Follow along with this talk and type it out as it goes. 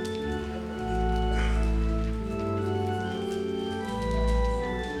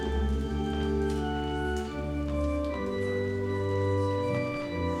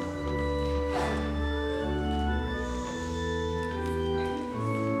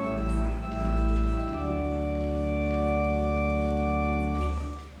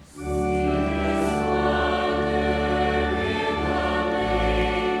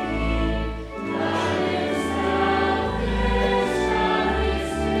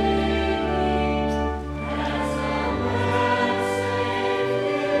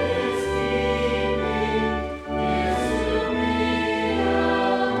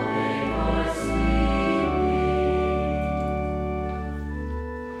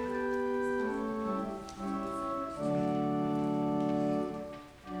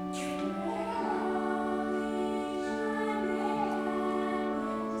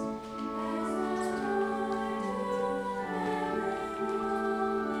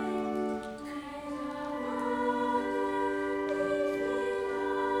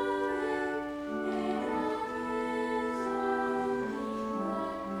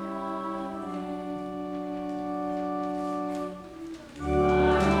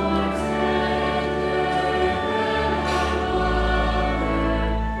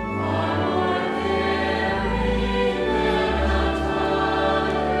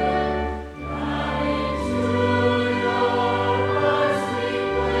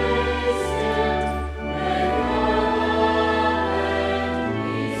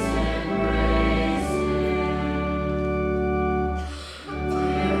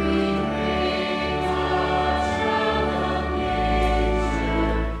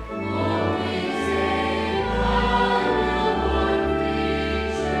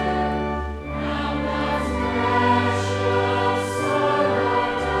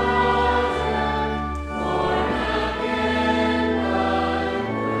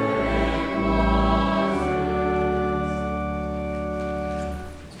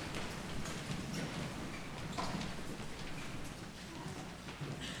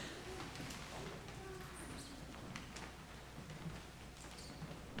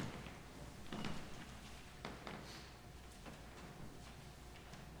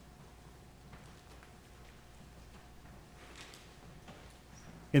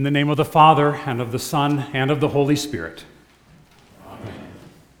In the name of the Father, and of the Son, and of the Holy Spirit. Amen.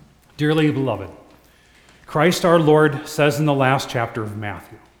 Dearly beloved, Christ our Lord says in the last chapter of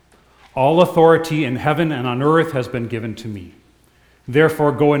Matthew, "All authority in heaven and on earth has been given to me.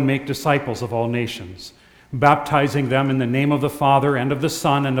 Therefore go and make disciples of all nations, baptizing them in the name of the Father, and of the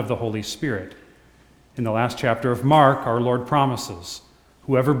Son, and of the Holy Spirit." In the last chapter of Mark, our Lord promises,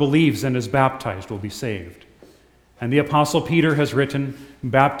 "Whoever believes and is baptized will be saved." And the Apostle Peter has written,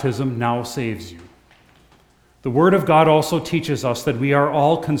 "Baptism now saves you." The Word of God also teaches us that we are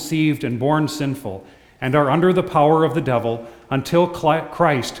all conceived and born sinful and are under the power of the devil until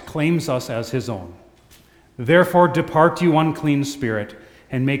Christ claims us as his own. Therefore depart, you unclean spirit,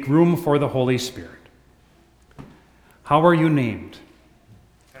 and make room for the Holy Spirit. How are you named?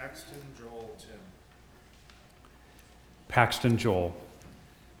 Paxton Joel Tim. Paxton Joel.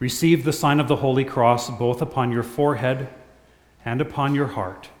 Receive the sign of the Holy Cross both upon your forehead and upon your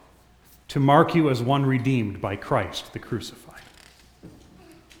heart, to mark you as one redeemed by Christ the crucified.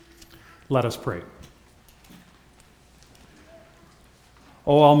 Let us pray.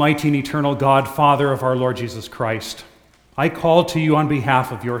 O Almighty and eternal God, Father of our Lord Jesus Christ, I call to you on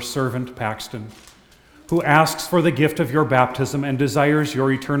behalf of your servant Paxton, who asks for the gift of your baptism and desires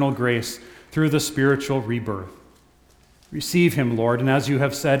your eternal grace through the spiritual rebirth. Receive him, Lord, and as you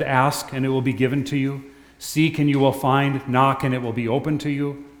have said, ask and it will be given to you, seek and you will find, knock and it will be opened to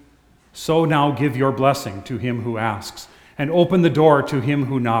you. So now give your blessing to him who asks, and open the door to him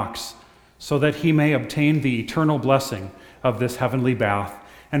who knocks, so that he may obtain the eternal blessing of this heavenly bath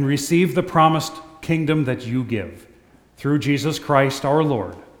and receive the promised kingdom that you give. Through Jesus Christ our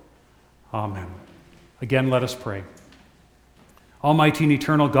Lord. Amen. Again, let us pray. Almighty and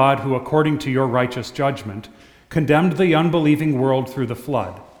eternal God, who according to your righteous judgment condemned the unbelieving world through the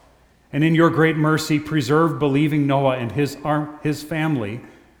flood, and in your great mercy preserved believing Noah and his family,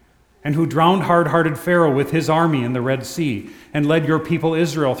 and who drowned hard-hearted Pharaoh with his army in the Red Sea, and led your people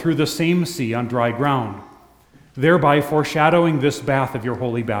Israel through the same sea on dry ground, thereby foreshadowing this bath of your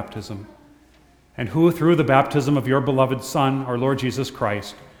holy baptism, and who through the baptism of your beloved Son, our Lord Jesus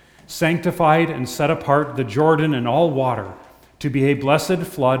Christ, sanctified and set apart the Jordan and all water to be a blessed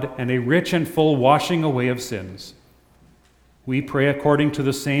flood and a rich and full washing away of sins. We pray according to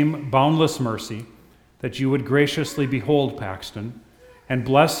the same boundless mercy that you would graciously behold Paxton and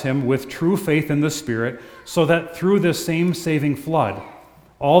bless him with true faith in the Spirit, so that through this same saving flood,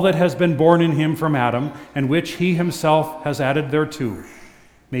 all that has been born in him from Adam, and which he himself has added thereto,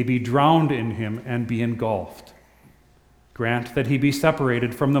 may be drowned in him and be engulfed. Grant that he be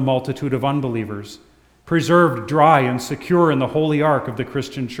separated from the multitude of unbelievers, preserved dry and secure in the holy ark of the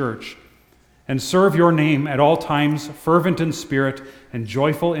Christian church, and serve your name at all times, fervent in spirit and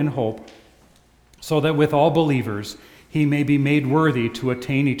joyful in hope, so that with all believers he may be made worthy to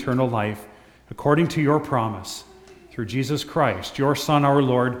attain eternal life, according to your promise, through Jesus Christ, your Son, our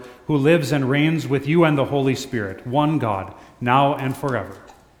Lord, who lives and reigns with you and the Holy Spirit, one God, now and forever.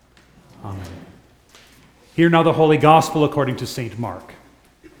 Amen. Hear now the Holy Gospel according to St. Mark.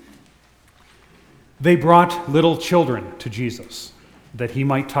 They brought little children to Jesus, that he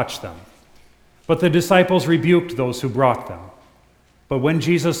might touch them. But the disciples rebuked those who brought them. But when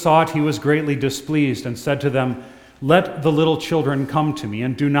Jesus saw it, he was greatly displeased and said to them, "Let the little children come to me,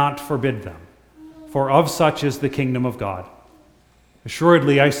 and do not forbid them, for of such is the kingdom of God.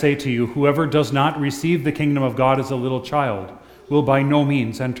 Assuredly, I say to you, whoever does not receive the kingdom of God as a little child will by no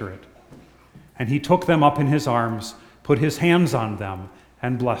means enter it." And he took them up in his arms, put his hands on them,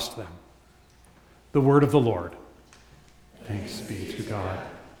 and blessed them. The word of the Lord. Thanks be to God.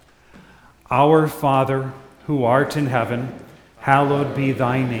 Our Father, who art in heaven, hallowed be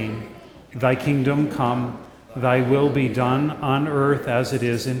thy name. Thy kingdom come, thy will be done on earth as it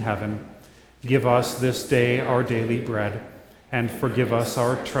is in heaven. Give us this day our daily bread, and forgive us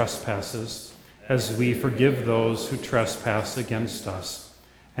our trespasses, as we forgive those who trespass against us.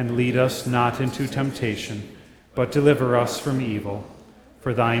 And lead us not into temptation, but deliver us from evil.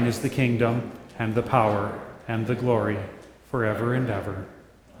 For thine is the kingdom, and the power, and the glory, forever and ever.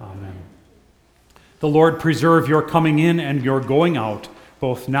 Amen. The Lord preserve your coming in and your going out,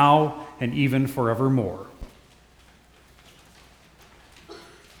 both now and even forevermore.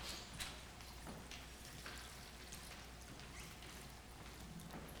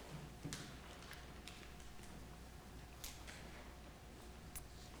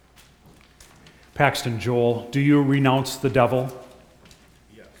 Paxton Joel, do you renounce the devil?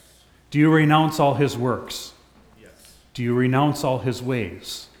 Yes. Do you renounce all his works? Yes. Do you renounce all his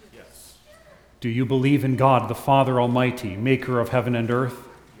ways? Yes. Do you believe in God, the Father Almighty, maker of heaven and earth?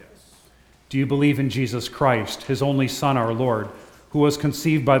 Yes. Do you believe in Jesus Christ, his only Son, our Lord, who was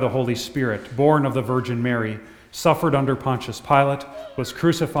conceived by the Holy Spirit, born of the Virgin Mary, suffered under Pontius Pilate, was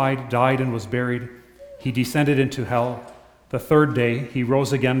crucified, died, and was buried. He descended into hell. The third day he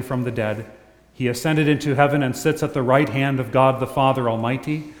rose again from the dead. He ascended into heaven and sits at the right hand of God the Father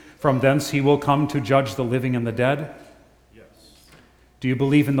Almighty. From thence he will come to judge the living and the dead. Yes. Do you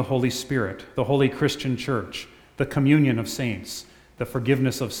believe in the Holy Spirit, the holy Christian church, the communion of saints, the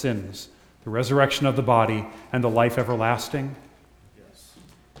forgiveness of sins, the resurrection of the body, and the life everlasting? Yes.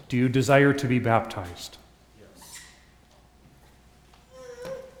 Do you desire to be baptized? Yes.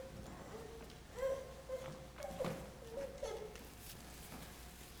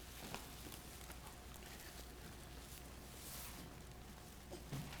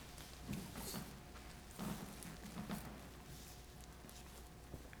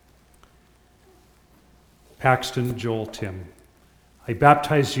 Paxton Joel Tim, I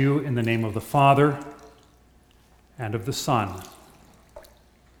baptize you in the name of the Father, and of the Son,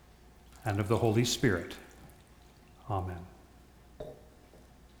 and of the Holy Spirit. Amen.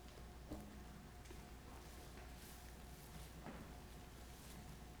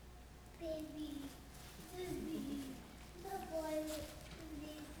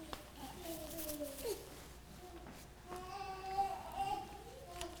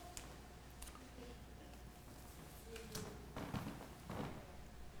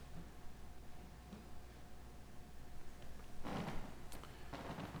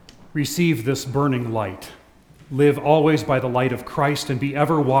 Receive this burning light. Live always by the light of Christ and be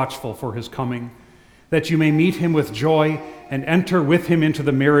ever watchful for his coming, that you may meet him with joy and enter with him into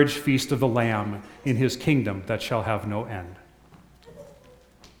the marriage feast of the Lamb in his kingdom that shall have no end.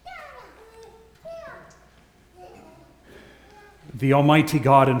 The Almighty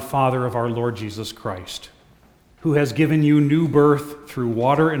God and Father of our Lord Jesus Christ, who has given you new birth through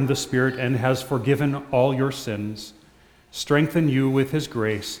water and the Spirit and has forgiven all your sins, strengthen you with his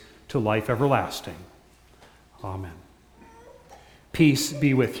grace to life everlasting. Amen. Peace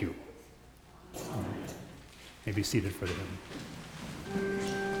be with you. You may be seated for the hymn.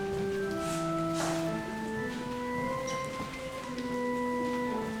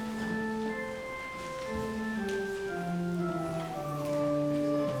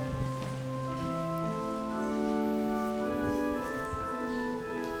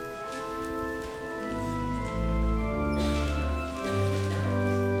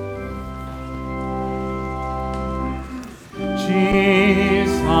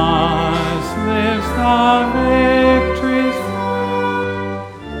 Jesus lives, the victory's won.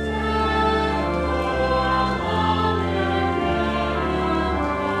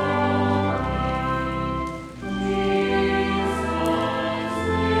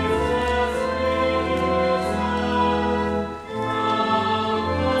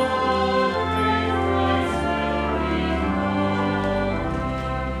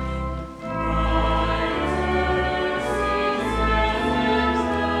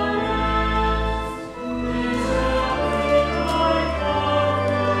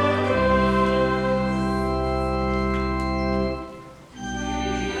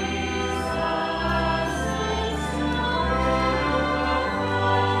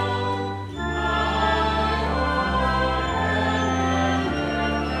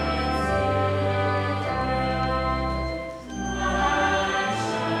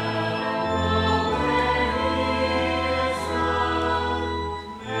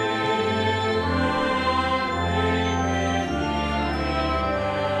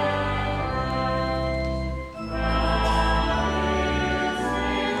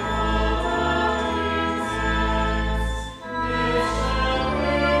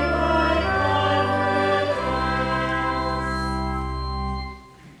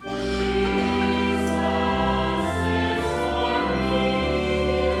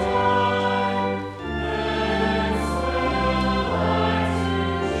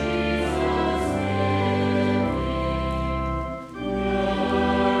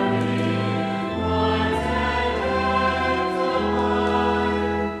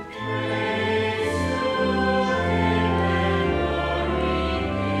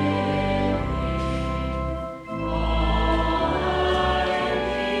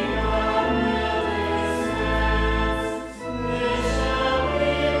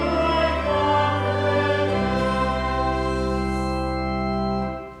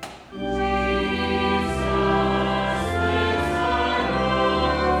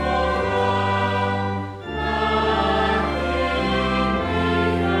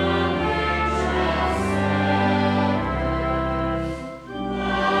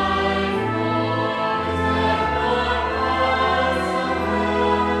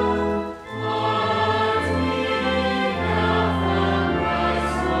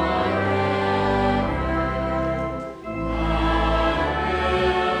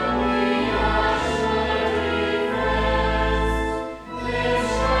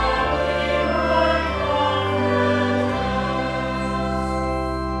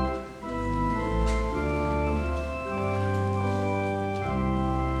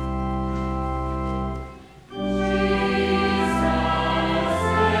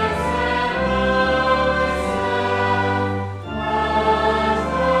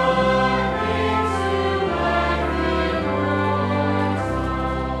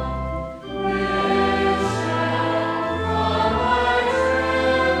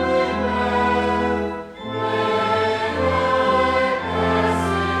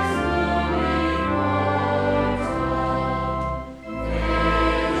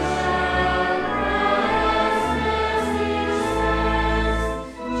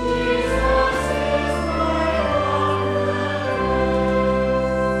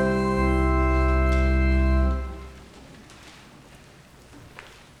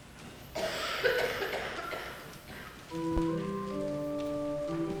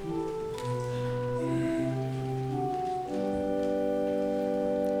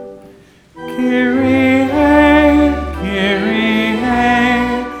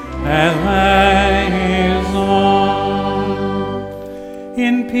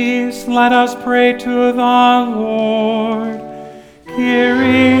 let us pray to the Lord.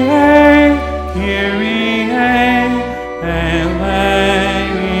 Kyrie, Kyrie, eleison.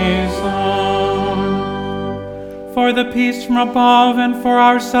 For the peace from above and for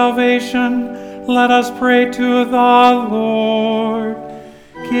our salvation, let us pray to the Lord.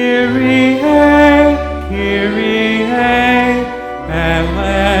 Kyrie, Kyrie,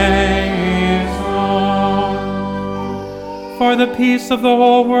 eleison. For the peace of the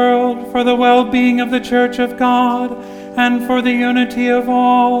whole world, for the well-being of the Church of God, and for the unity of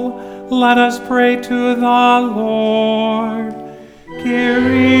all, let us pray to the Lord.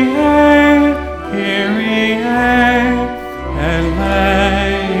 Kyrie, Kyrie, eleison.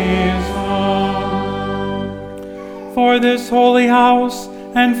 For this holy house,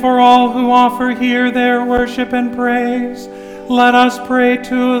 and for all who offer here their worship and praise, let us pray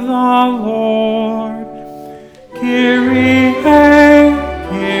to the Lord. Kyrie, Kyrie,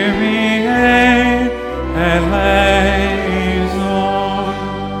 eleison.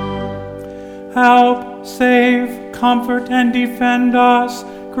 Help, save, comfort, and defend us,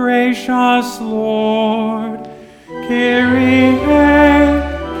 gracious Lord. Kyrie, Kyrie,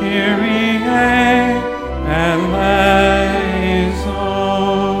 eleison.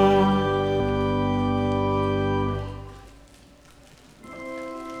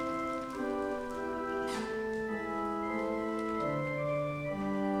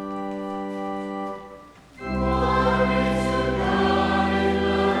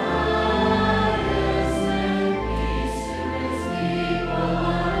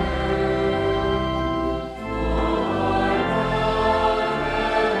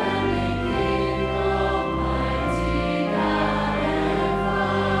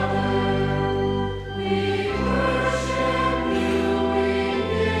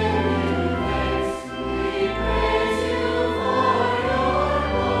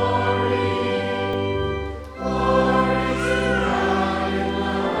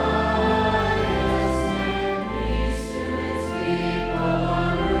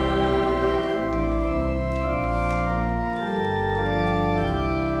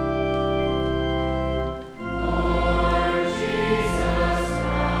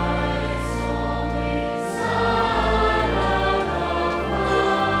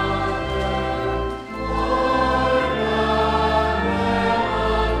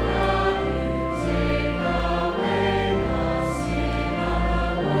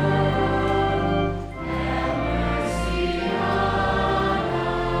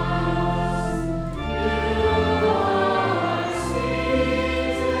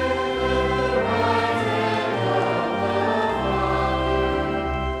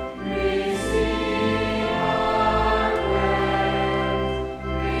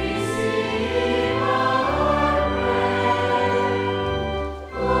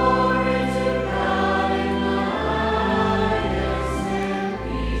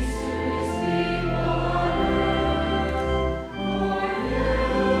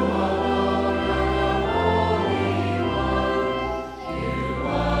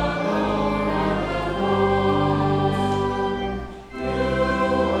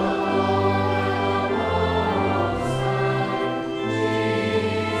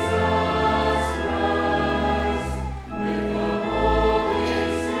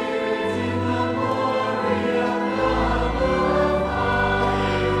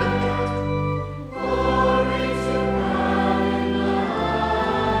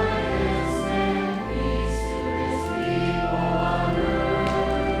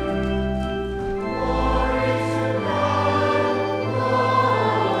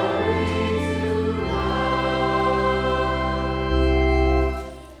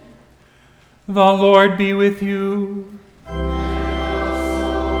 The Lord be with you.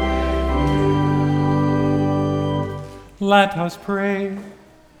 Let us pray.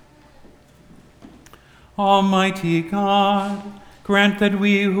 Almighty God, grant that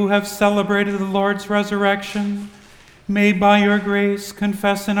we who have celebrated the Lord's resurrection may by your grace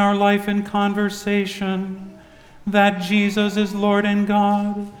confess in our life and conversation that Jesus is Lord and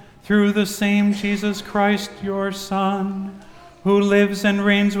God, through the same Jesus Christ, your Son, who lives and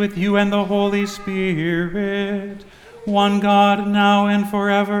reigns with you and the Holy Spirit, one God, now and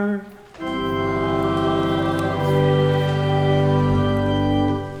forever.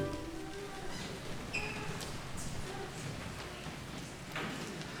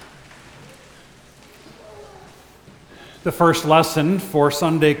 The first lesson for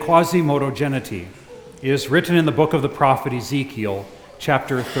Sunday Quasimodogeniti is written in the book of the prophet Ezekiel,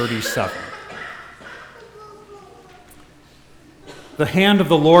 chapter 37. The hand of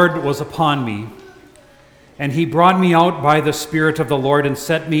the Lord was upon me, And he brought me out by the Spirit of the Lord and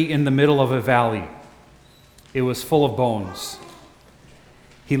set me in the middle of a valley. It was full of bones.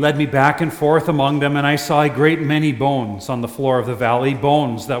 He led me back and forth among them, and I saw a great many bones on the floor of the valley,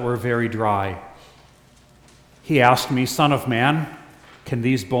 bones that were very dry. He asked me, Son of man, can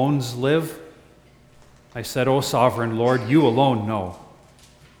these bones live? I said, O sovereign Lord, you alone know.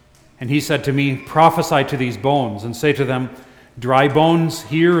 And he said to me, Prophesy to these bones, and say to them, Dry bones,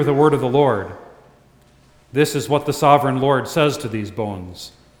 hear the word of the Lord. This is what the sovereign Lord says to these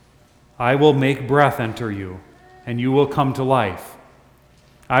bones. I will make breath enter you, and you will come to life.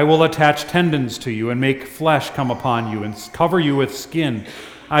 I will attach tendons to you and make flesh come upon you and cover you with skin.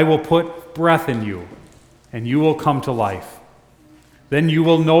 I will put breath in you, and you will come to life. Then you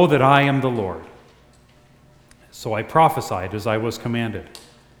will know that I am the Lord. So I prophesied as I was commanded.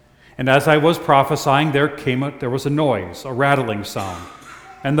 And as I was prophesying, there was a noise, a rattling sound,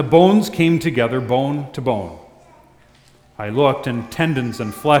 and the bones came together, bone to bone. I looked, and tendons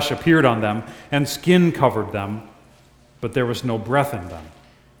and flesh appeared on them, and skin covered them, but there was no breath in them.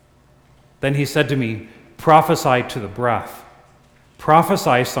 Then he said to me, Prophesy to the breath.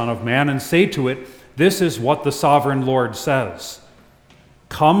 Prophesy, Son of man, and say to it, This is what the sovereign Lord says.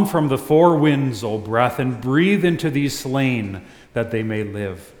 Come from the four winds, O breath, and breathe into these slain, that they may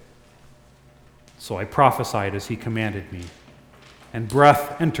live. So I prophesied as he commanded me, and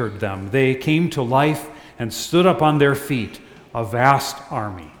breath entered them. They came to life and stood up on their feet, a vast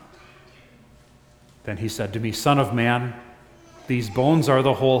army. Then he said to me, Son of man, these bones are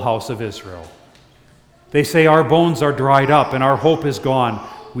the whole house of Israel. They say, Our bones are dried up, and our hope is gone.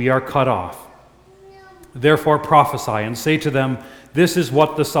 We are cut off. Therefore prophesy and say to them, This is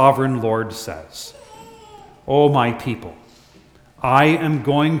what the sovereign Lord says. O my people, I am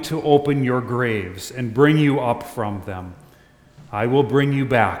going to open your graves and bring you up from them. I will bring you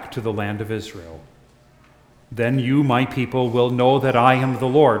back to the land of Israel. Then you, my people, will know that I am the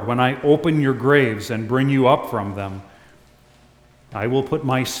Lord when I open your graves and bring you up from them. I will put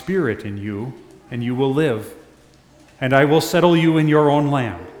my spirit in you, and you will live, and I will settle you in your own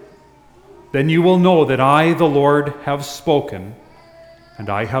land. Then you will know that I, the Lord, have spoken, and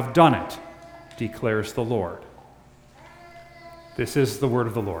I have done it, declares the Lord. This is the word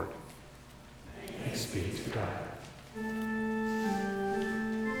of the Lord. Thanks be to God.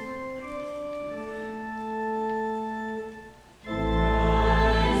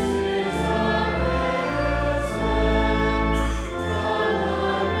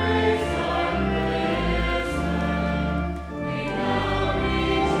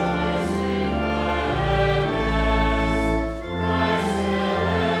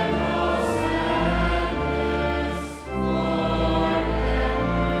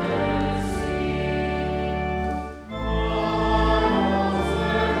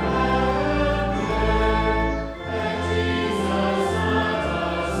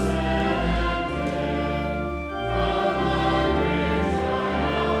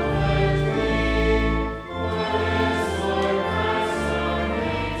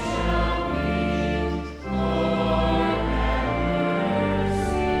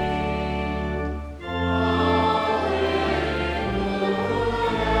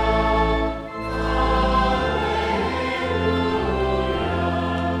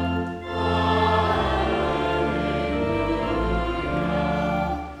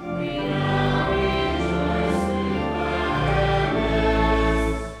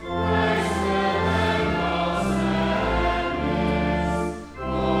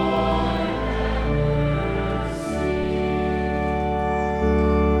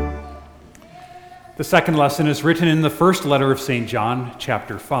 The second lesson is written in the first letter of St. John,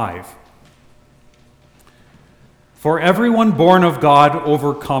 chapter 5. For everyone born of God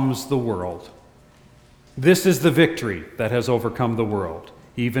overcomes the world. This is the victory that has overcome the world,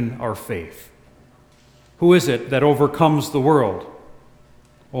 even our faith. Who is it that overcomes the world?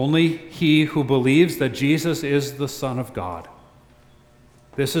 Only he who believes that Jesus is the Son of God.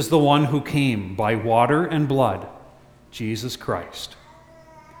 This is the one who came by water and blood, Jesus Christ.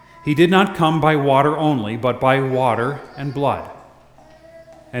 He did not come by water only, but by water and blood.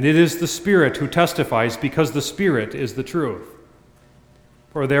 And it is the Spirit who testifies, because the Spirit is the truth.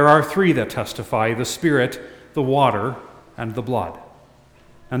 For there are three that testify, the Spirit, the water, and the blood.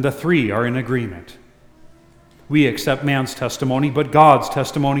 And the three are in agreement. We accept man's testimony, but God's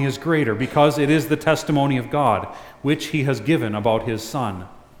testimony is greater, because it is the testimony of God, which he has given about his Son.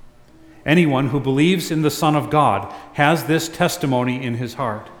 Anyone who believes in the Son of God has this testimony in his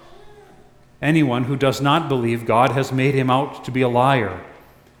heart. Anyone who does not believe God has made him out to be a liar,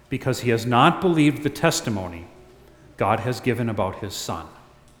 because he has not believed the testimony God has given about his Son.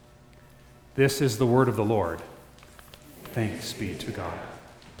 This is the word of the Lord. Thanks be to God.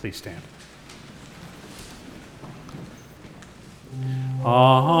 Please stand.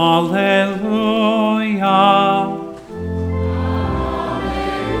 Alleluia.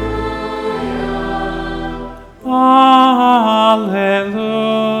 Alleluia.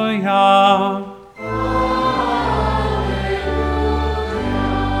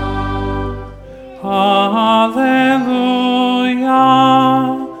 Alleluia.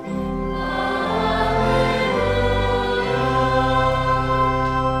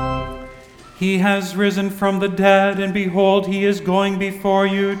 He has risen from the dead, and behold, he is going before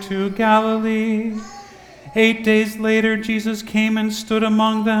you to Galilee. 8 days later, Jesus came and stood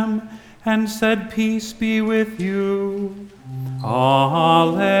among them and said, "Peace be with you."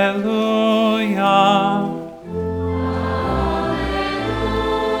 Alleluia.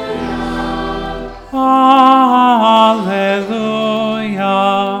 Alleluia.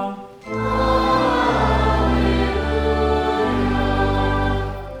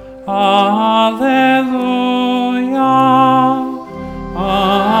 Alleluia.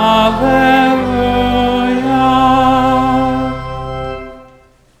 Alleluia.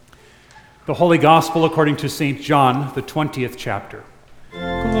 The Holy Gospel according to St. John, the 20th chapter.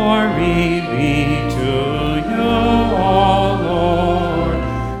 Glory be to you, O Lord.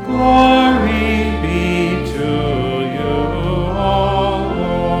 Glory be to you, O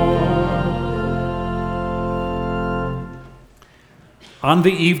Lord. On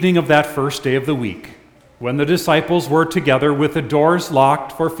the evening of that first day of the week, when the disciples were together with the doors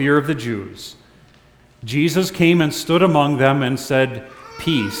locked for fear of the Jews, Jesus came and stood among them and said,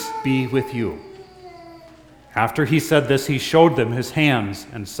 "Peace be with you." After he said this, he showed them his hands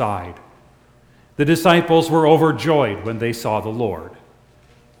and side. The disciples were overjoyed when they saw the Lord.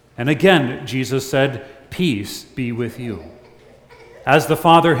 And again Jesus said, "Peace be with you. As the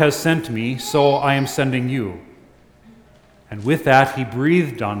Father has sent me, so I am sending you." And with that he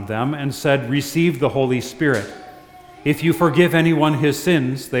breathed on them and said, "Receive the Holy Spirit. If you forgive anyone his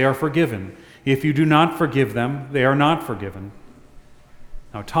sins, they are forgiven. If you do not forgive them, they are not forgiven."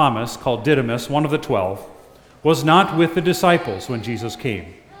 Now Thomas, called Didymus, one of the 12, was not with the disciples when Jesus came.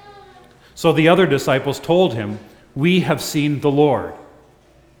 So the other disciples told him, "We have seen the Lord."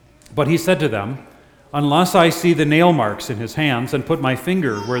 But he said to them, "Unless I see the nail marks in his hands and put my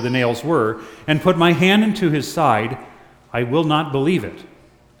finger where the nails were and put my hand into his side, I will not believe it."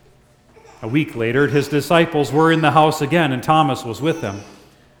 A week later, his disciples were in the house again, and Thomas was with them.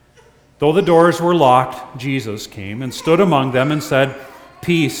 Though the doors were locked, Jesus came and stood among them and said,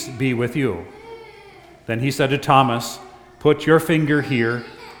 "Peace be with you." Then he said to Thomas, "Put your finger here,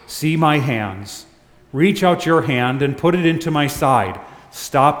 see my hands. Reach out your hand and put it into my side.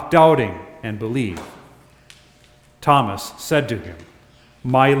 Stop doubting and believe." Thomas said to him,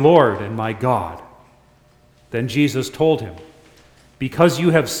 "My Lord and my God." Then Jesus told him, "Because you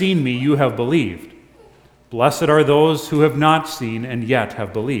have seen me, you have believed. Blessed are those who have not seen and yet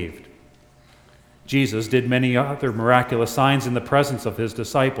have believed." Jesus did many other miraculous signs in the presence of his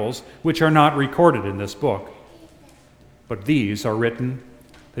disciples, which are not recorded in this book. But these are written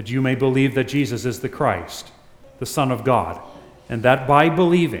that you may believe that Jesus is the Christ, the Son of God, and that by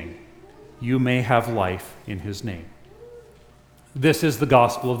believing you may have life in his name. This is the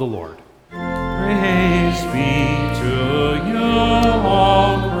gospel of the Lord. Praise be to you,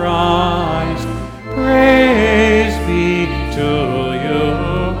 O Christ. Praise be to you,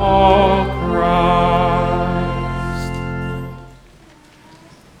 O Christ.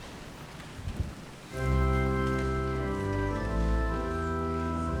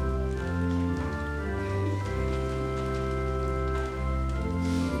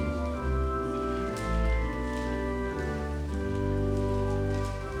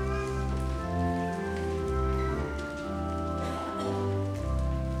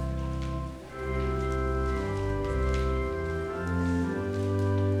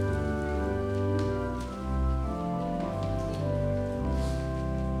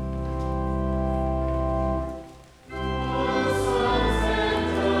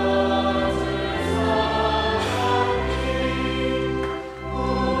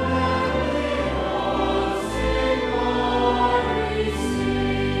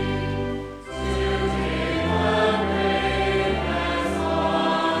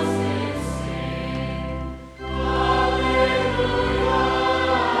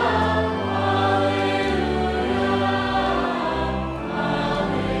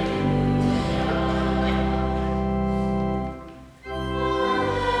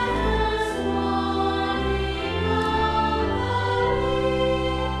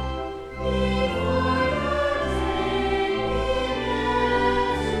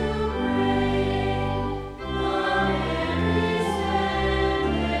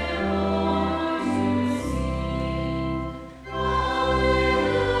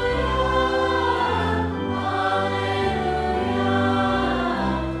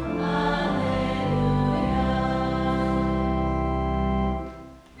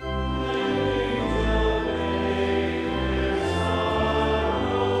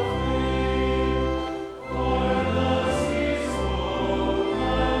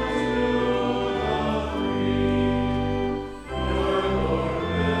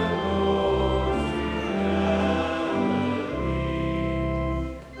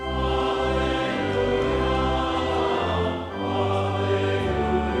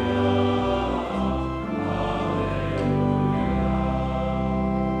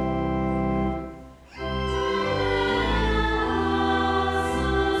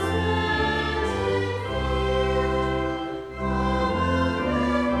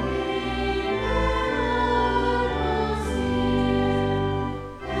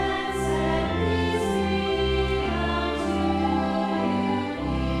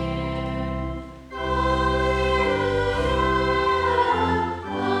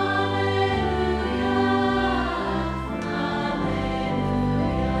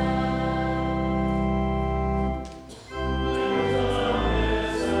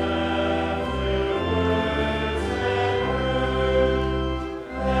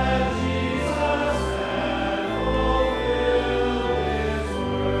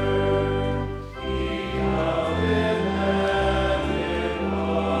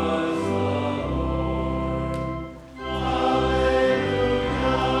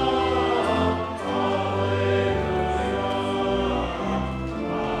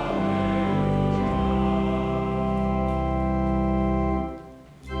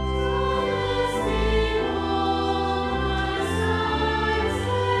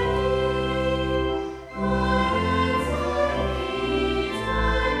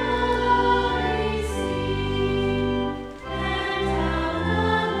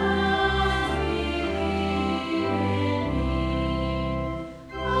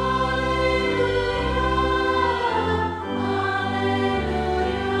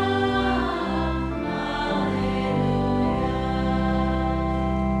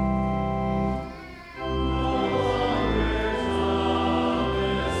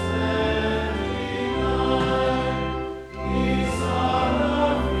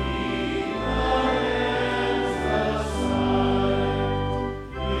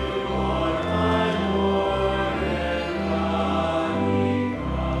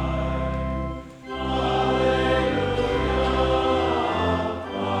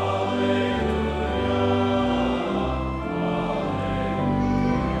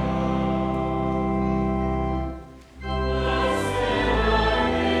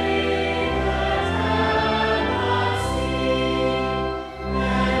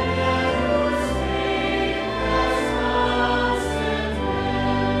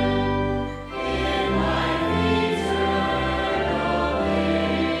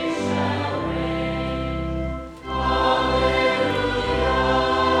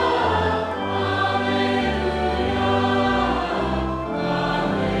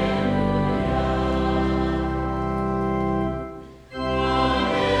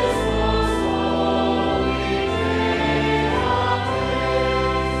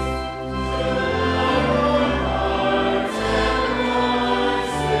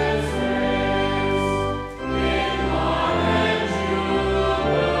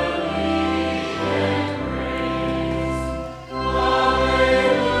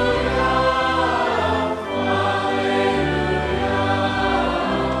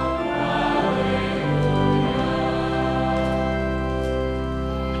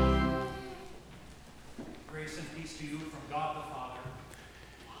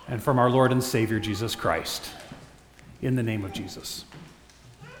 and from our Lord and Savior Jesus Christ. In the name of Jesus.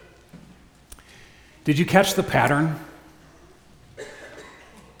 Did you catch the pattern?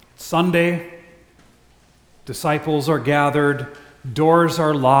 Sunday, disciples are gathered, doors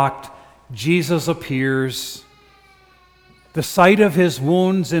are locked, Jesus appears. The sight of his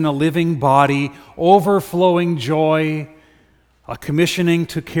wounds in a living body, overflowing joy, a commissioning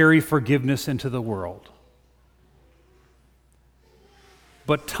to carry forgiveness into the world.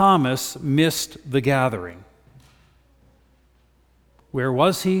 But Thomas missed the gathering. Where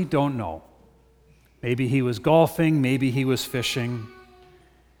was he? Don't know. Maybe he was golfing, maybe he was fishing.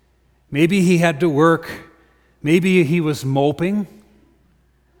 Maybe he had to work. Maybe he was moping.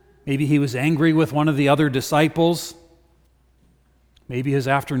 Maybe he was angry with one of the other disciples. Maybe his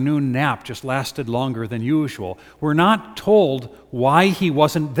afternoon nap just lasted longer than usual. We're not told why he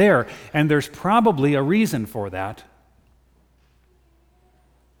wasn't there, and there's probably a reason for that.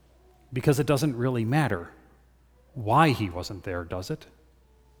 Because it doesn't really matter why he wasn't there, does it?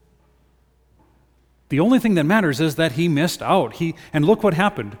 The only thing that matters is that he missed out. And look what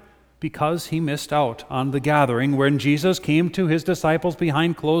happened. Because he missed out on the gathering when Jesus came to his disciples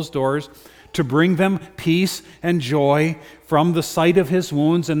behind closed doors to bring them peace and joy from the sight of his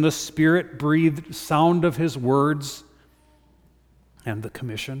wounds and the Spirit-breathed sound of his words and the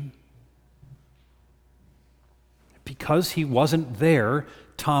commission. Because he wasn't there,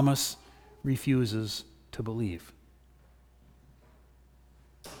 Thomas refuses to believe.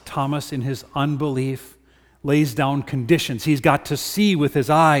 Thomas, in his unbelief, lays down conditions. He's got to see with his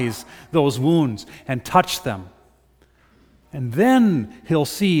eyes those wounds and touch them. And then he'll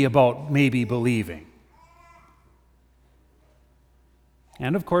see about maybe believing.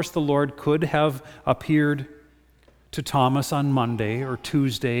 And of course, the Lord could have appeared to Thomas on Monday or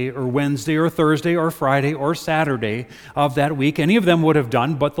Tuesday or Wednesday or Thursday or Friday or Saturday of that week. Any of them would have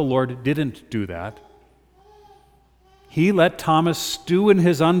done, but the Lord didn't do that. He let Thomas stew in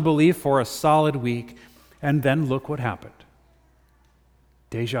his unbelief for a solid week, and then look what happened.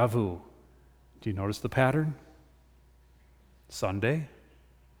 Deja vu. Do you notice the pattern? Sunday,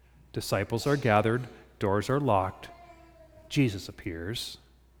 disciples are gathered, doors are locked, Jesus appears.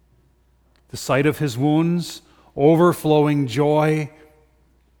 The sight of his wounds, overflowing joy.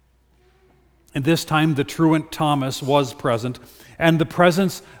 And this time the truant Thomas was present, and the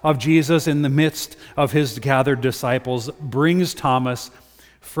presence of Jesus in the midst of his gathered disciples brings Thomas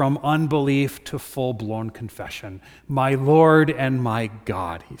from unbelief to full-blown confession. My Lord and my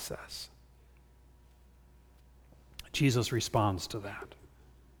God, he says. Jesus responds to that.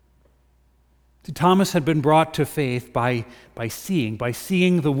 Thomas had been brought to faith by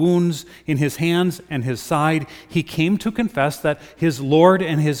seeing the wounds in his hands and his side. He came to confess that his Lord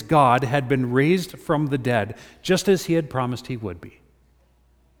and his God had been raised from the dead, just as he had promised he would be.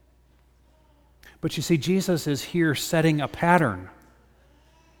 But you see, Jesus is here setting a pattern,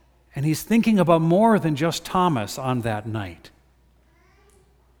 and he's thinking about more than just Thomas on that night.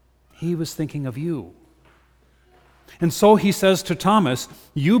 He was thinking of you. And so he says to Thomas,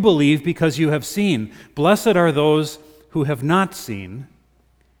 you believe because you have seen. Blessed are those who have not seen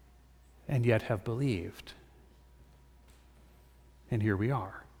and yet have believed. And here we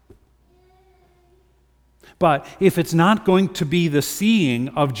are. But if it's not going to be the seeing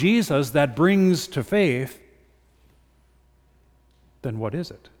of Jesus that brings to faith, then what is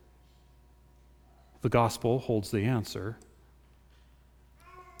it? The gospel holds the answer.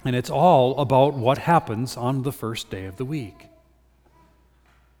 And it's all about what happens on the first day of the week.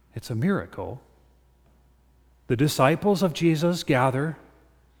 It's a miracle. The disciples of Jesus gather,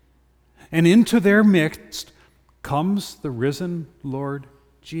 and into their midst comes the risen Lord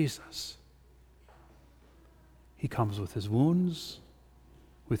Jesus. He comes with his wounds,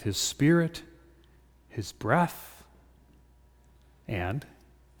 with his Spirit, his breath, and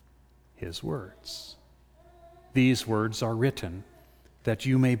his words. These words are written that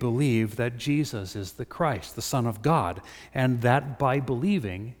you may believe that Jesus is the Christ, the Son of God, and that by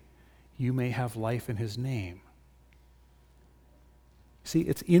believing you may have life in his name. See,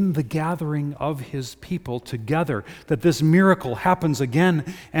 it's in the gathering of his people together that this miracle happens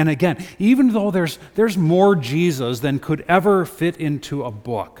again and again, even though there's more Jesus than could ever fit into a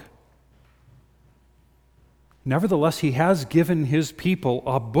book. Nevertheless, he has given his people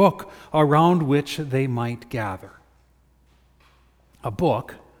a book around which they might gather. A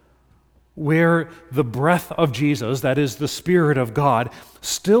book where the breath of Jesus, that is the Spirit of God,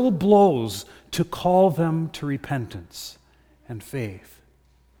 still blows to call them to repentance and faith.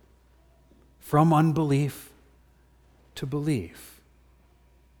 From unbelief to belief.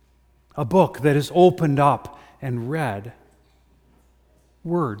 A book that is opened up and read.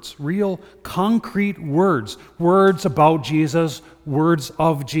 words, real concrete words, words about Jesus, words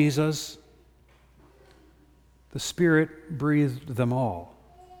of Jesus. The Spirit breathed them all.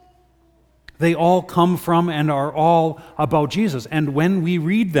 They all come from and are all about Jesus. And when we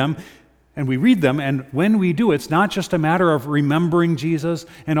read them, and when we do, it's not just a matter of remembering Jesus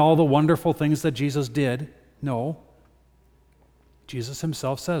and all the wonderful things that Jesus did. No. Jesus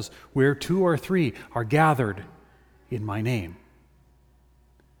himself says, where two or three are gathered in my name,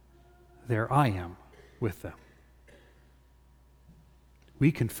 there I am with them.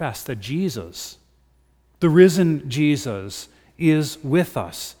 We confess that Jesus, the risen Jesus, is with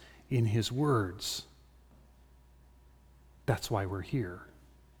us in his words. That's why we're here.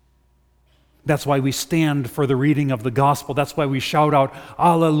 That's why we stand for the reading of the gospel. That's why we shout out,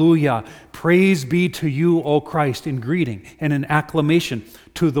 Alleluia, praise be to you, O Christ, in greeting and in acclamation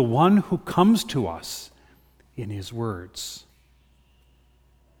to the one who comes to us in his words.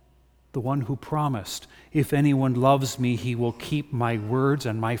 The one who promised, if anyone loves me, he will keep my words,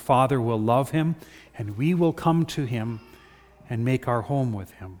 and my Father will love him, and we will come to him and make our home with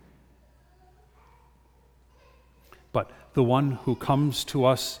him. But the one who comes to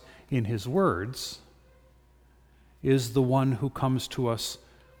us in his words is the one who comes to us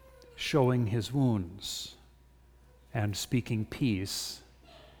showing his wounds and speaking peace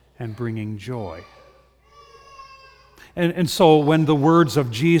and bringing joy. And so when the words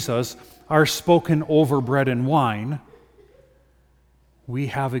of Jesus are spoken over bread and wine, we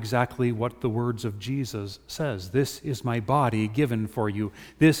have exactly what the words of Jesus says. This is my body given for you.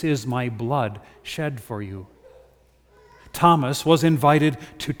 This is my blood shed for you. Thomas was invited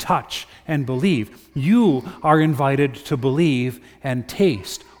to touch and believe. You are invited to believe and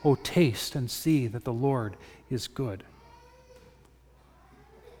taste. Oh, taste and see that the Lord is good.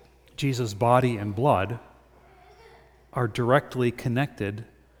 Jesus' body and blood are directly connected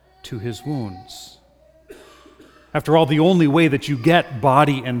to his wounds. After all, the only way that you get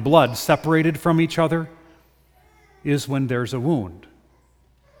body and blood separated from each other is when there's a wound.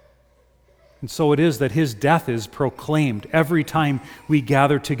 And so it is that his death is proclaimed every time we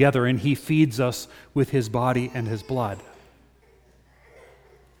gather together and he feeds us with his body and his blood.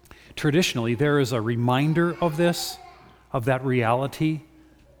 Traditionally, there is a reminder of this, of that reality,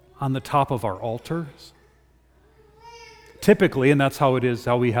 on the top of our altars. Typically, and that's how it is,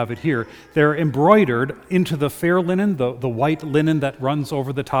 how we have it here, they're embroidered into the fair linen, the white linen that runs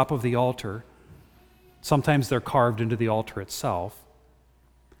over the top of the altar. Sometimes they're carved into the altar itself.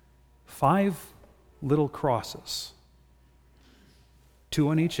 5 little crosses, 2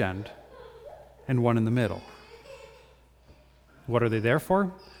 on each end and 1 in the middle. What are they there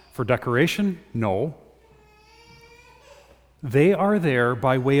for? For decoration? No. They are there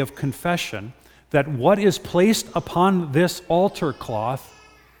by way of confession that what is placed upon this altar cloth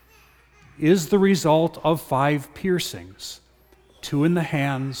is the result of 5 piercings, 2 in the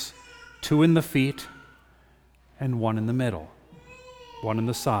hands, 2 in the feet, and 1 in the middle, 1 in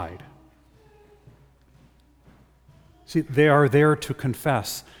the side. See, they are there to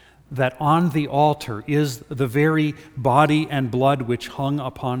confess that on the altar is the very body and blood which hung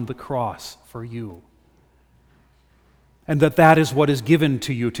upon the cross for you. And that is what is given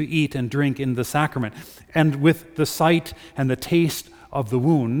to you to eat and drink in the sacrament. And with the sight and the taste of the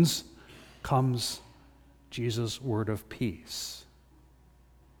wounds comes Jesus' word of peace.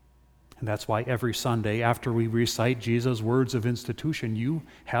 And that's why every Sunday after we recite Jesus' words of institution, you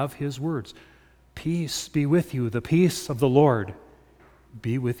have his words. Peace be with you, the peace of the Lord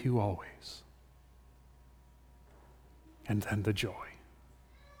be with you always. And then the joy.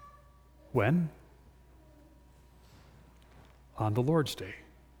 When? On the Lord's Day,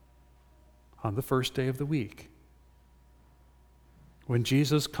 on the first day of the week, when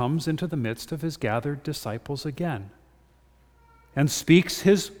Jesus comes into the midst of his gathered disciples again and speaks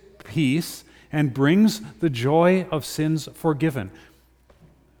his peace and brings the joy of sins forgiven.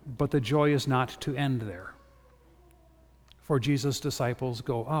 But the joy is not to end there. For Jesus' disciples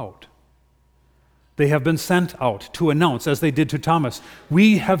go out. They have been sent out to announce, as they did to Thomas,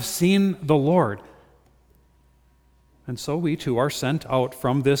 we have seen the Lord. And so we too are sent out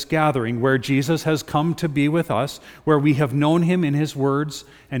from this gathering where Jesus has come to be with us, where we have known him in his words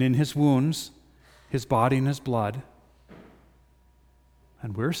and in his wounds, his body and his blood.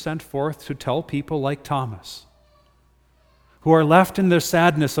 And we're sent forth to tell people like Thomas, who are left in the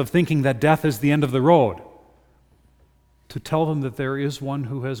sadness of thinking that death is the end of the road, to tell them that there is one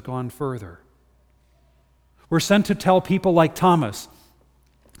who has gone further. We're sent to tell people like Thomas,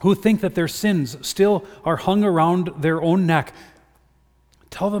 who think that their sins still are hung around their own neck.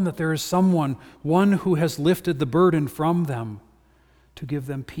 Tell them that there is someone, one who has lifted the burden from them, to give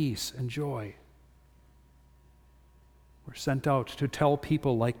them peace and joy. We're sent out to tell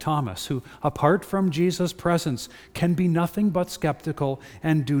people like Thomas, who, apart from Jesus' presence, can be nothing but skeptical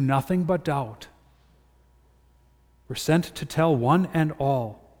and do nothing but doubt. We're sent to tell one and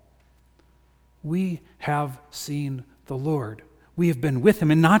all, we have seen the Lord. We have been with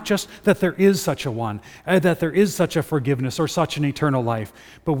him, and not just that there is such a one, that there is such a forgiveness or such an eternal life,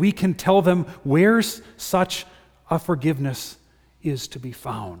 but we can tell them where such a forgiveness is to be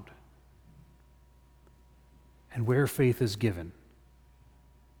found and where faith is given,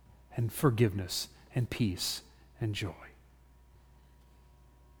 and forgiveness and peace and joy.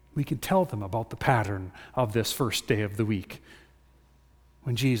 We can tell them about the pattern of this first day of the week,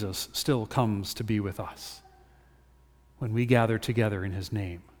 when Jesus still comes to be with us, when we gather together in his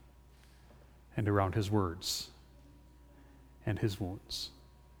name and around his words and his wounds.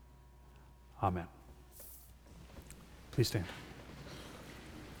 Amen. Please stand.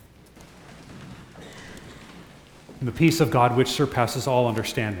 And the peace of God, which surpasses all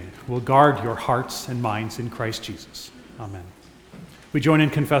understanding, will guard your hearts and minds in Christ Jesus. Amen. We join in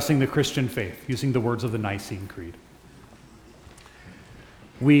confessing the Christian faith using the words of the Nicene Creed.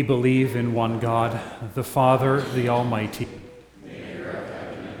 We believe in one God, the Father, the Almighty, maker of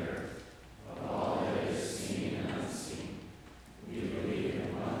heaven and earth, of all that is seen and unseen. We believe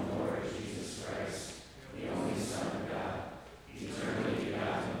in one Lord Jesus Christ, the only Son of God, eternally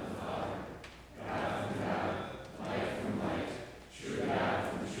begotten of the Father, God from God, light from light, true God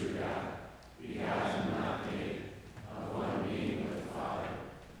from true God, begotten, not made, of one being with the Father,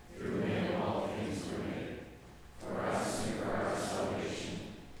 through him all things were made. For us and for our salvation,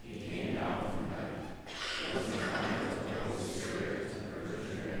 he came down from heaven, was incarnate of the Holy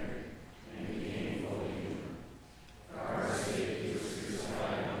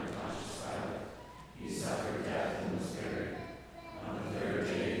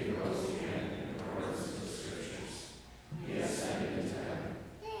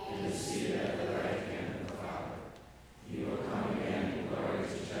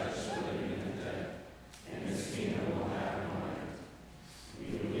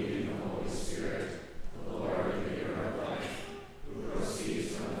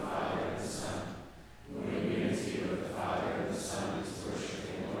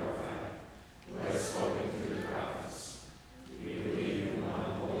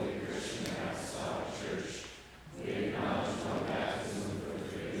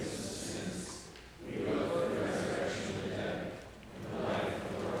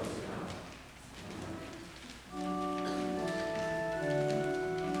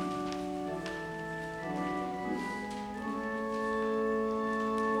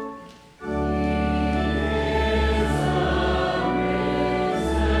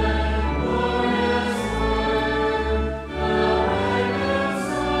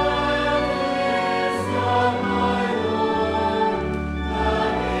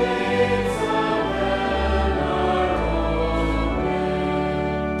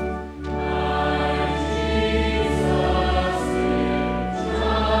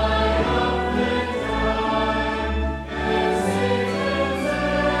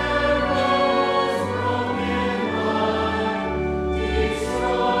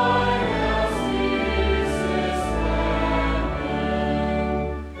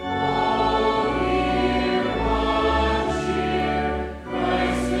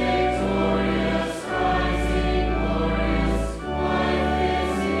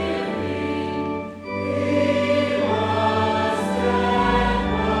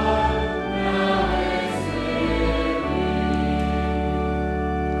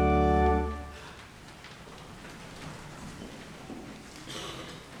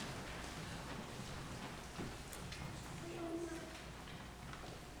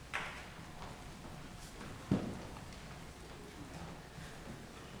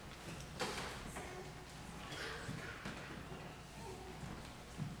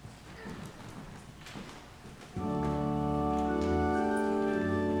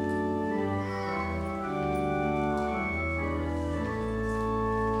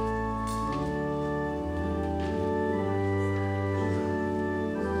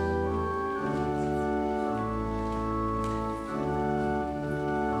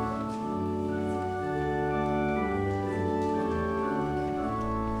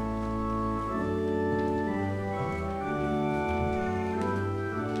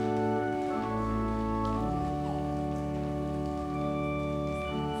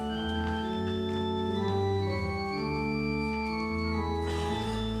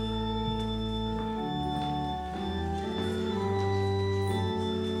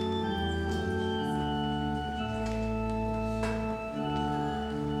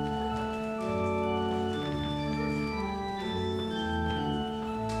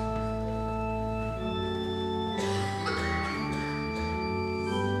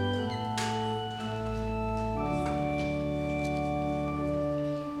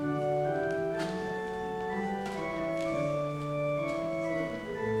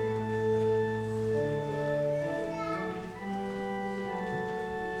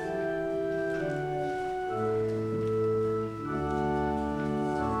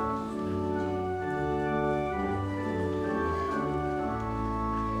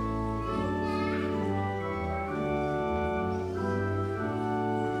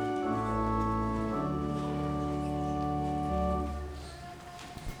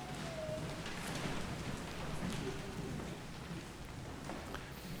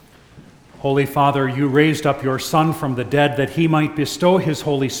Holy Father, you raised up your Son from the dead that he might bestow his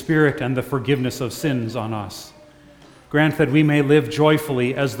Holy Spirit and the forgiveness of sins on us. Grant that we may live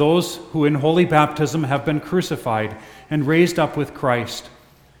joyfully as those who in holy baptism have been crucified and raised up with Christ,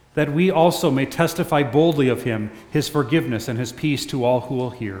 that we also may testify boldly of him, his forgiveness and his peace to all who will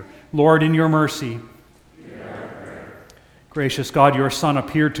hear. Lord, in your mercy. Gracious God, your Son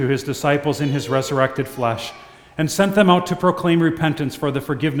appeared to his disciples in his resurrected flesh and sent them out to proclaim repentance for the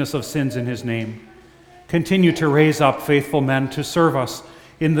forgiveness of sins in his name. Continue to raise up faithful men to serve us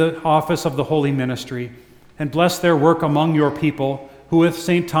in the office of the holy ministry, and bless their work among your people who with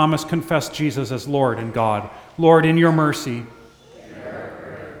St. Thomas confessed Jesus as Lord and God. Lord, in your mercy.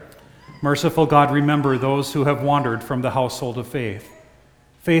 Merciful God, remember those who have wandered from the household of faith.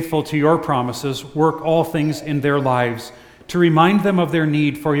 Faithful to your promises, work all things in their lives to remind them of their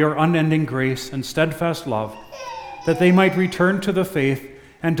need for your unending grace and steadfast love, that they might return to the faith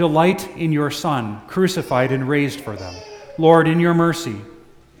and delight in your Son, crucified and raised for them. Lord, in your mercy,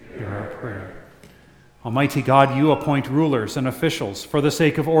 hear our prayer. Almighty God, you appoint rulers and officials for the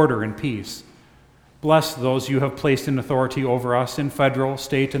sake of order and peace. Bless those you have placed in authority over us in federal,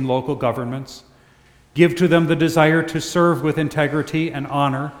 state, and local governments. Give to them the desire to serve with integrity and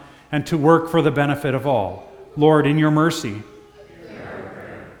honor and to work for the benefit of all. Lord, in your mercy.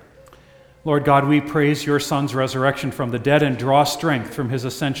 Lord God, we praise your Son's resurrection from the dead and draw strength from his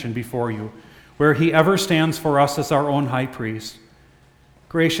ascension before you, where he ever stands for us as our own high priest.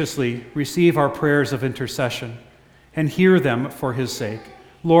 Graciously receive our prayers of intercession and hear them for his sake.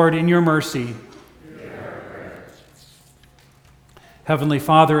 Lord, in your mercy. Heavenly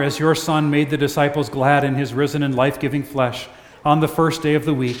Father, as your Son made the disciples glad in his risen and life-giving flesh on the first day of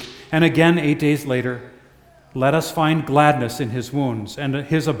the week, and again 8 days later, let us find gladness in his wounds and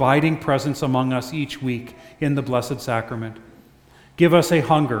his abiding presence among us each week in the Blessed Sacrament. Give us a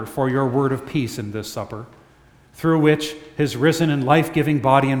hunger for your word of peace in this supper, through which his risen and life-giving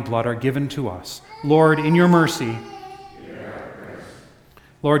body and blood are given to us. Lord, in your mercy.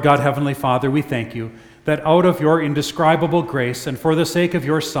 Lord God, Heavenly Father, we thank you that out of your indescribable grace and for the sake of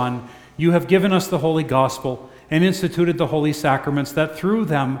your Son, you have given us the holy gospel and instituted the holy sacraments, that through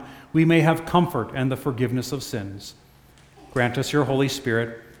them we may have comfort and the forgiveness of sins. Grant us your Holy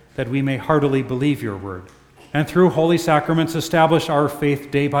Spirit, that we may heartily believe your word, and through holy sacraments establish our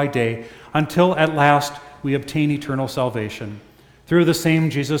faith day by day, until at last we obtain eternal salvation. Through the same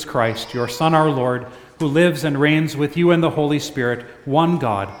Jesus Christ, your Son, our Lord, who lives and reigns with you and the Holy Spirit, one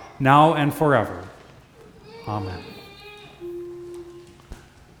God, now and forever. Amen.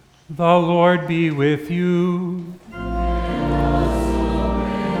 The Lord be with you.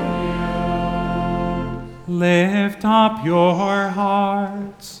 Lift up your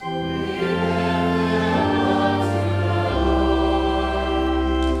hearts.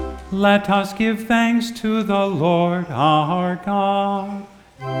 Let us give thanks to the Lord our God.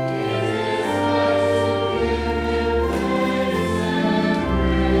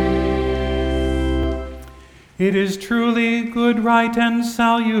 It is truly good, right, and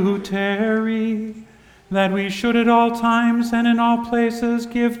salutary that we should at all times and in all places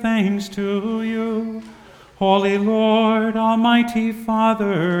give thanks to you, Holy Lord, Almighty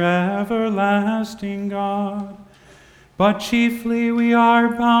Father, everlasting God. But chiefly we are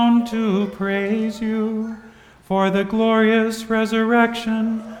bound to praise you for the glorious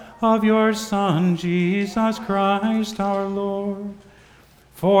resurrection of your Son, Jesus Christ our Lord.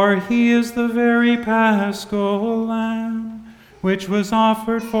 For he is the very Paschal Lamb, which was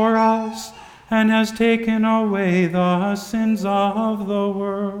offered for us and has taken away the sins of the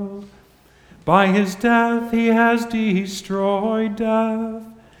world. By his death he has destroyed death,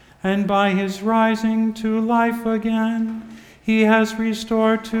 and by his rising to life again, he has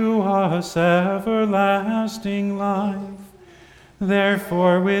restored to us everlasting life.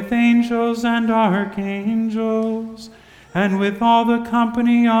 Therefore, with angels and archangels, and with all the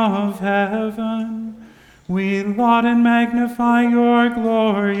company of heaven, we laud and magnify your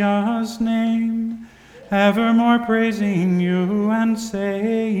glorious name, evermore praising you and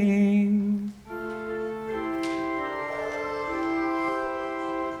saying,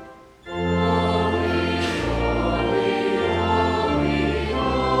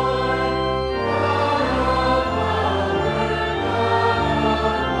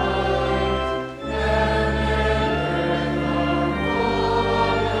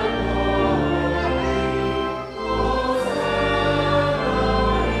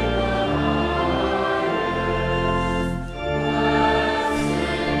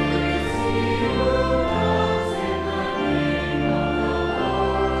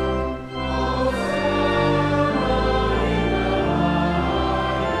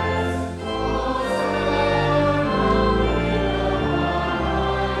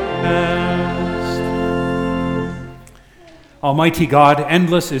 Almighty God,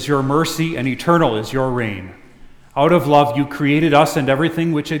 endless is your mercy and eternal is your reign. Out of love you created us and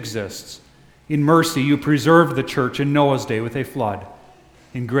everything which exists. In mercy you preserved the church in Noah's day with a flood.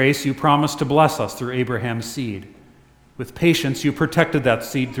 In grace you promised to bless us through Abraham's seed. With patience you protected that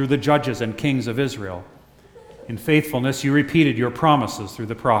seed through the judges and kings of Israel. In faithfulness you repeated your promises through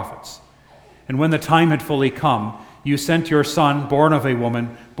the prophets. And when the time had fully come, you sent your Son, born of a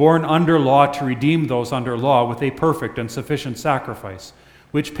woman, born under law, to redeem those under law with a perfect and sufficient sacrifice,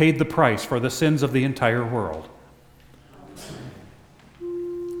 which paid the price for the sins of the entire world.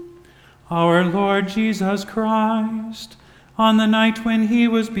 Our Lord Jesus Christ, on the night when he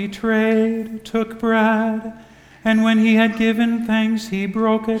was betrayed, took bread, and when he had given thanks, he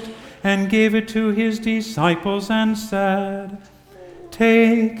broke it and gave it to his disciples and said,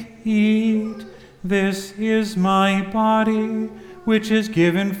 "Take, eat. This is my body, which is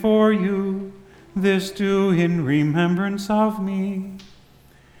given for you. This do in remembrance of me."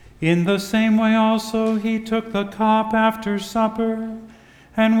 In the same way also he took the cup after supper,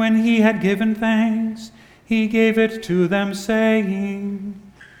 and when he had given thanks, he gave it to them, saying,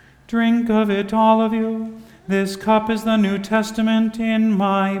 "Drink of it, all of you. This cup is the New Testament in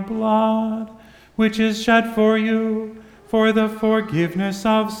my blood, which is shed for you for the forgiveness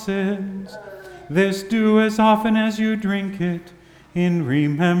of sins. This do as often as you drink it in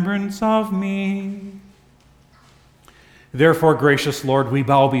remembrance of me." Therefore, gracious Lord, we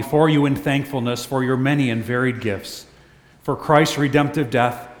bow before you in thankfulness for your many and varied gifts, for Christ's redemptive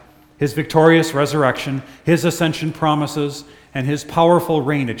death, his victorious resurrection, his ascension promises, and his powerful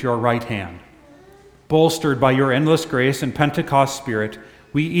reign at your right hand. Bolstered by your endless grace and Pentecost Spirit,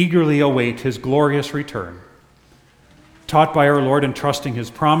 we eagerly await his glorious return. Taught by our Lord and trusting his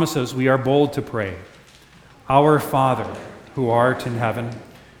promises, we are bold to pray. Our Father, who art in heaven,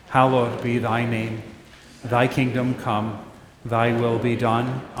 hallowed be thy name. Thy kingdom come, thy will be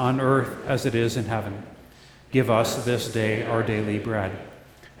done, on earth as it is in heaven. Give us this day our daily bread,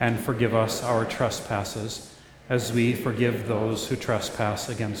 and forgive us our trespasses, as we forgive those who trespass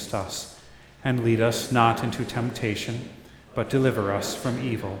against us. And lead us not into temptation, but deliver us from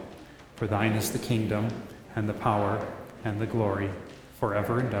evil. For thine is the kingdom, and the power, and the glory,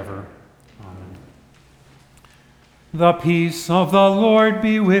 forever and ever. Amen. The peace of the Lord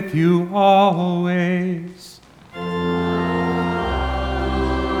be with you always.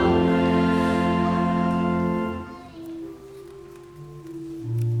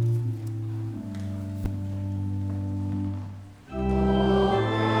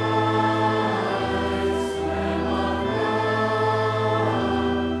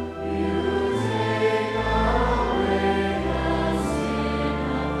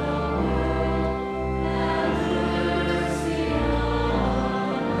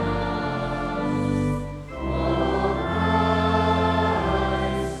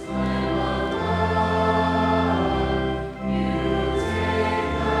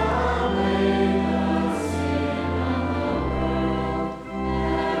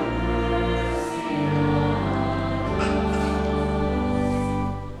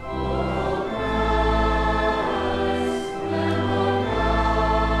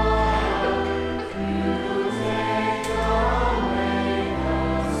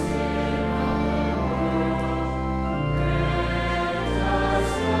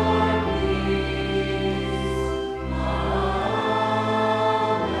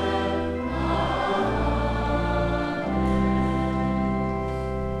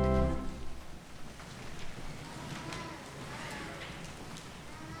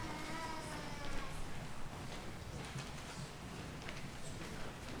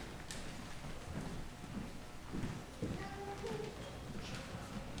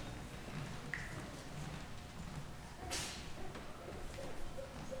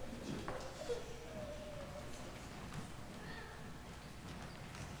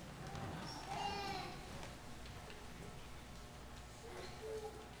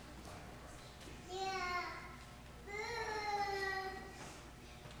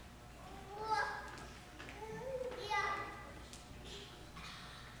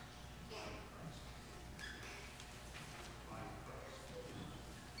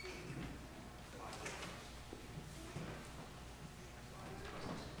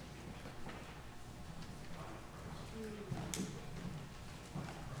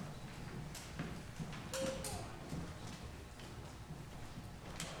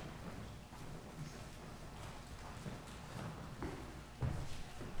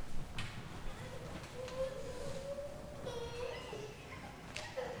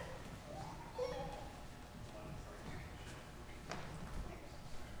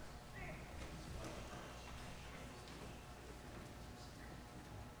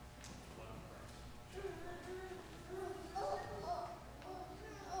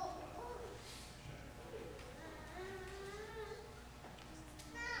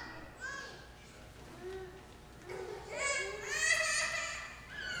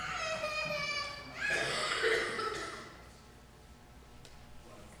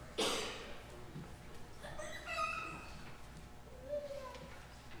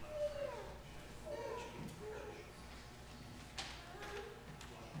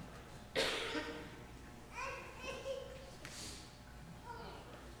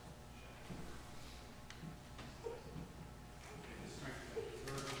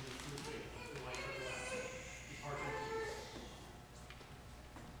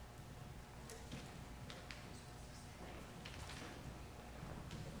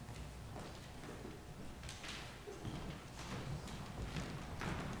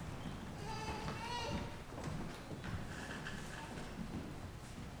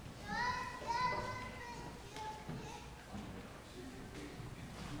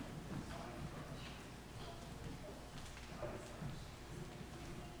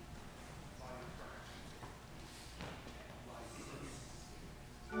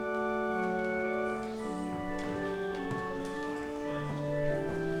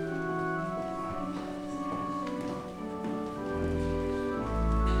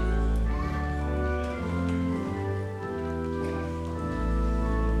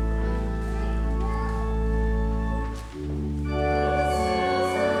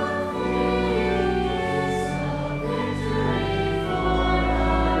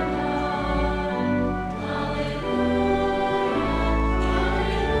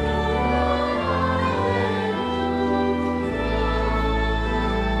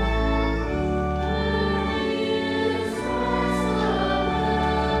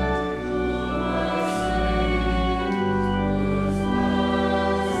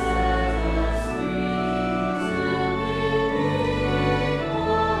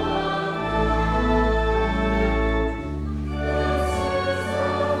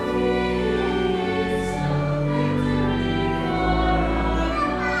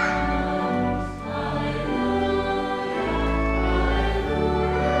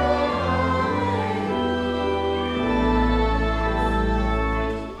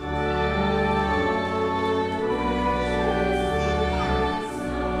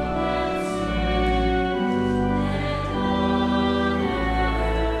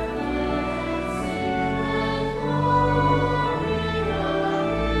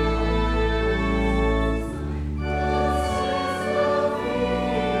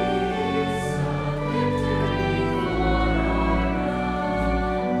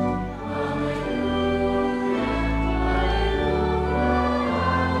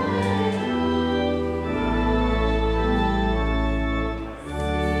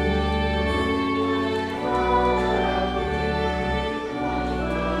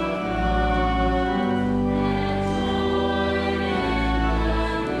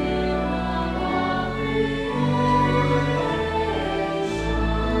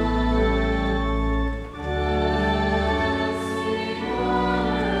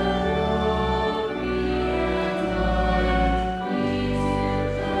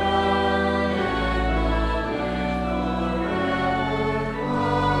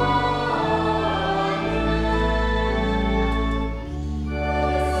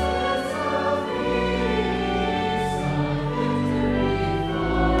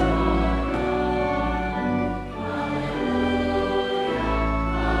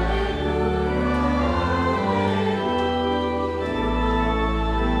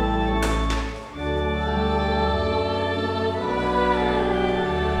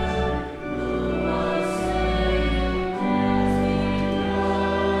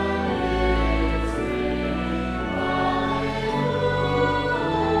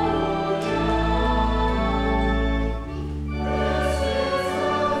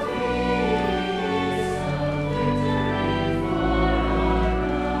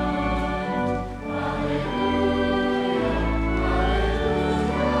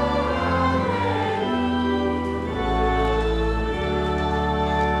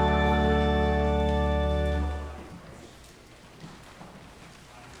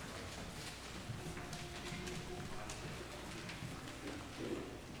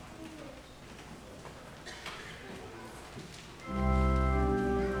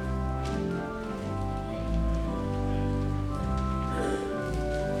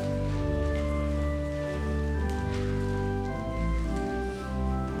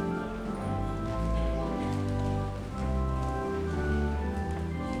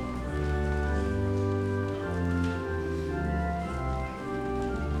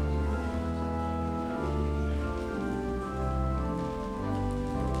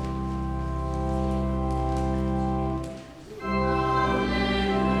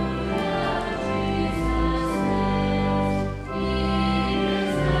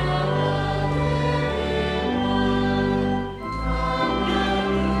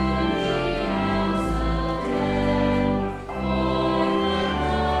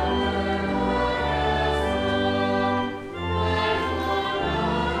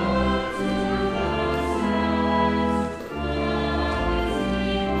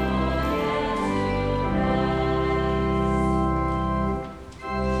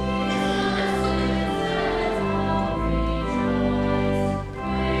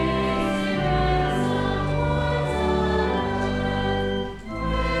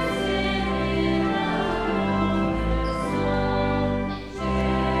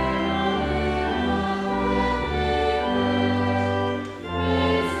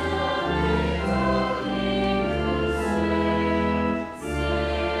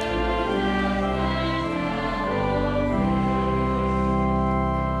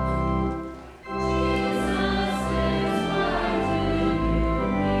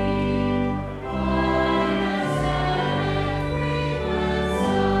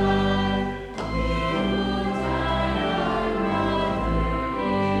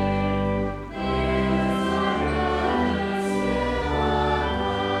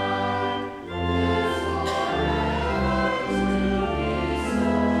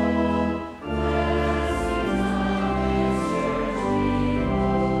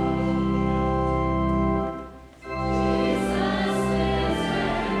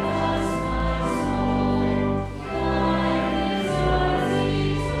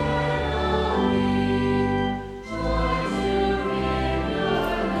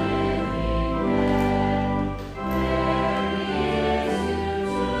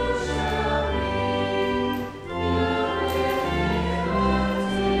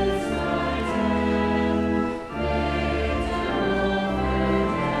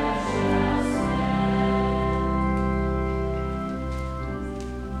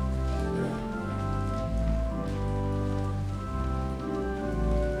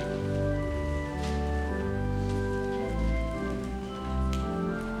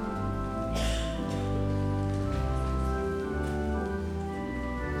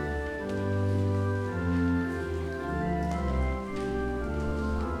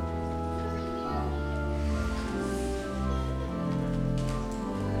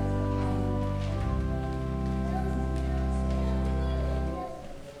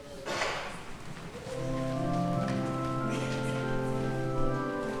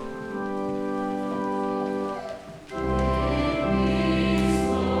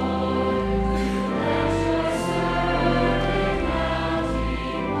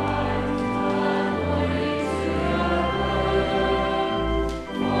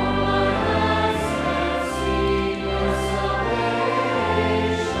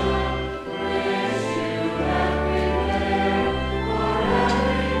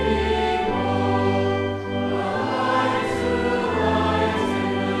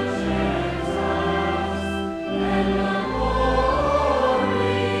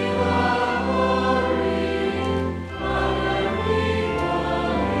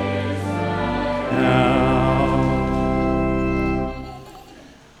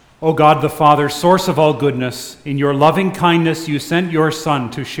 O God the Father, source of all goodness, in your loving kindness you sent your Son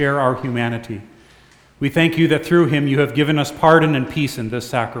to share our humanity. We thank you that through him you have given us pardon and peace in this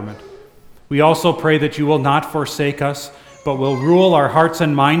sacrament. We also pray that you will not forsake us, but will rule our hearts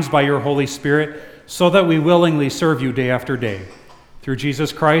and minds by your Holy Spirit, so that we willingly serve you day after day. Through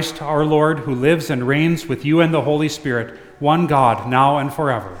Jesus Christ, our Lord, who lives and reigns with you and the Holy Spirit, one God, now and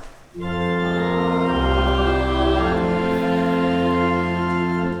forever.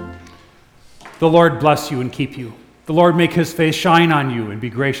 The Lord bless you and keep you. The Lord make his face shine on you and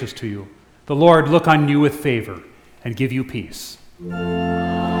be gracious to you. The Lord look on you with favor and give you peace.